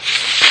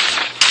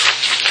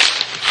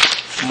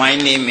My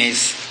name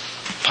is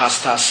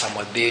Pastor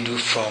Samuel Bedu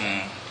from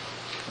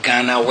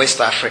Ghana,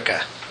 West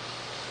Africa.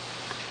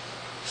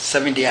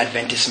 Seventh-day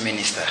Adventist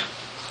minister.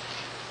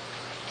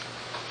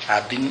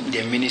 I've been in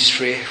the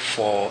ministry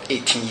for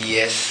 18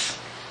 years.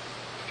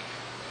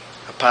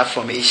 Apart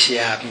from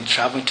Asia, I've been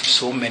traveling to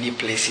so many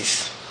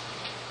places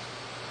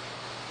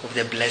with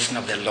the blessing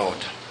of the Lord.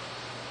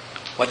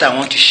 What I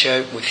want to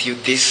share with you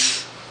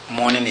this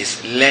morning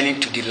is learning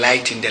to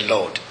delight in the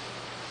Lord.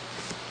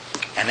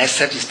 An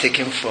excerpt is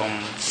taken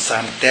from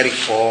Psalm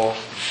 34,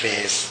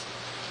 verse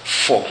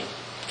 4.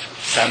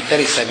 Psalm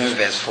 37,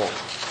 verse 4.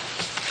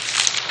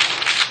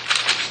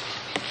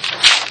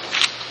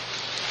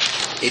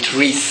 It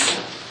reads,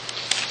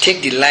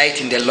 "Take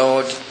delight in the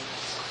Lord,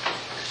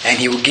 and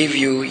He will give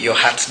you your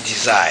heart's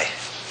desire."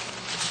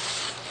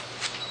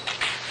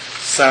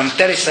 Psalm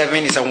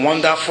 37 is a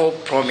wonderful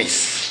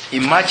promise.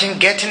 Imagine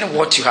getting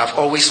what you have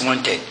always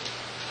wanted.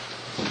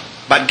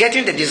 But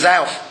getting the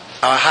desire of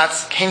our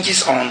hearts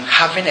hinges on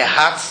having a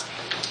heart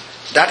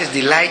that is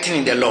delighting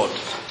in the Lord.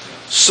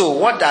 So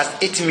what does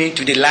it mean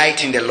to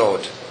delight in the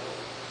Lord?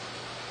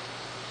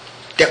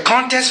 The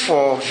context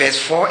for verse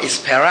 4 is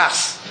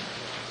perhaps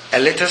a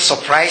little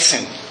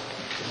surprising.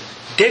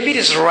 David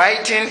is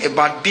writing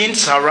about being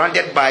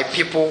surrounded by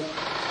people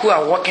who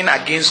are working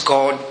against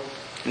God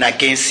and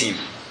against him.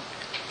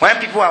 When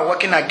people are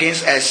working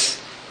against us,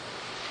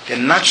 the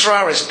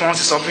natural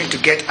response is often to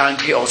get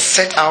angry or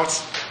set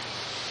out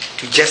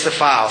to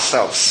justify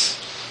ourselves.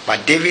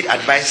 But David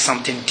advises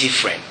something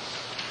different.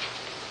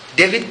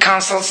 David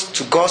counsels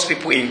to God's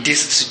people in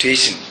this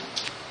situation.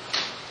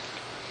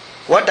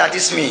 What does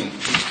this mean?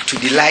 To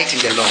delight in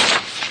the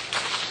Lord.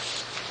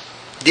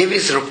 David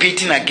is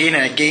repeating again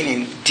and again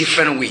in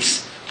different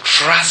ways.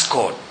 Trust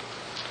God.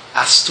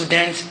 As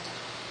students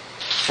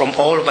from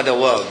all over the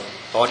world,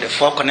 or the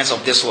four corners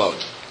of this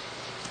world,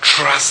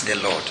 trust the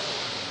Lord.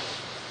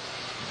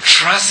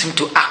 Trust Him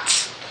to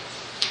act.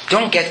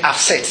 Don't get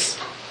upset,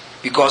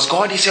 because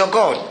God is your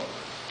God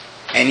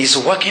and He's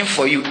working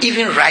for you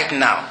even right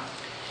now.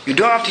 You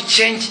don't have to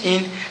change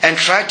in and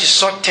try to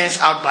sort things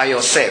out by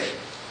yourself.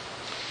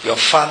 Your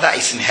Father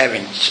is in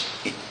heaven,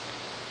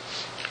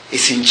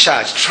 is in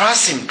charge.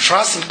 Trust Him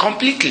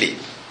completely.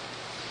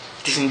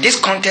 It is in this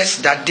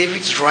context that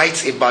David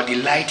writes about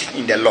delighting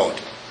in the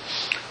Lord.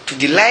 To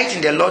delight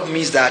in the Lord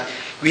means that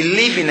we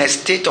live in a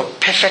state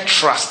of perfect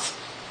trust.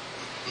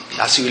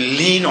 As you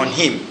lean on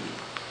Him,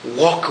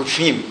 walk with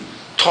Him,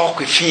 talk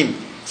with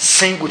Him,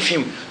 sing with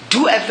Him,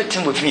 do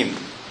everything with Him,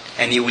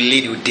 and He will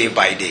lead you day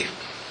by day.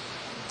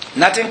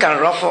 Nothing can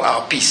ruffle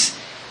our peace,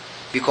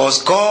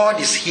 because God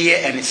is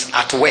here and is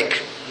at work.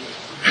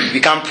 We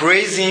can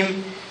praise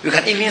Him, we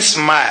can even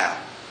smile,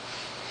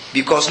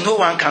 because no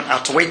one can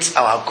outwit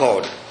our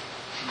God.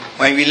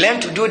 When we learn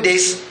to do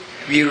this,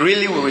 we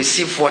really will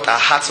receive what our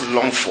hearts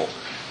long for,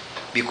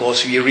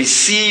 because we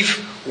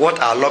receive what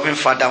our loving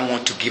Father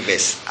wants to give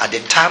us at the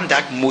time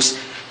that most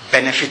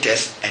benefits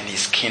us and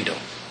His kingdom.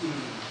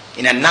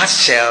 In a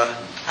nutshell,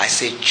 I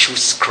say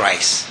choose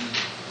Christ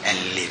and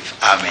live.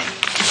 Amen.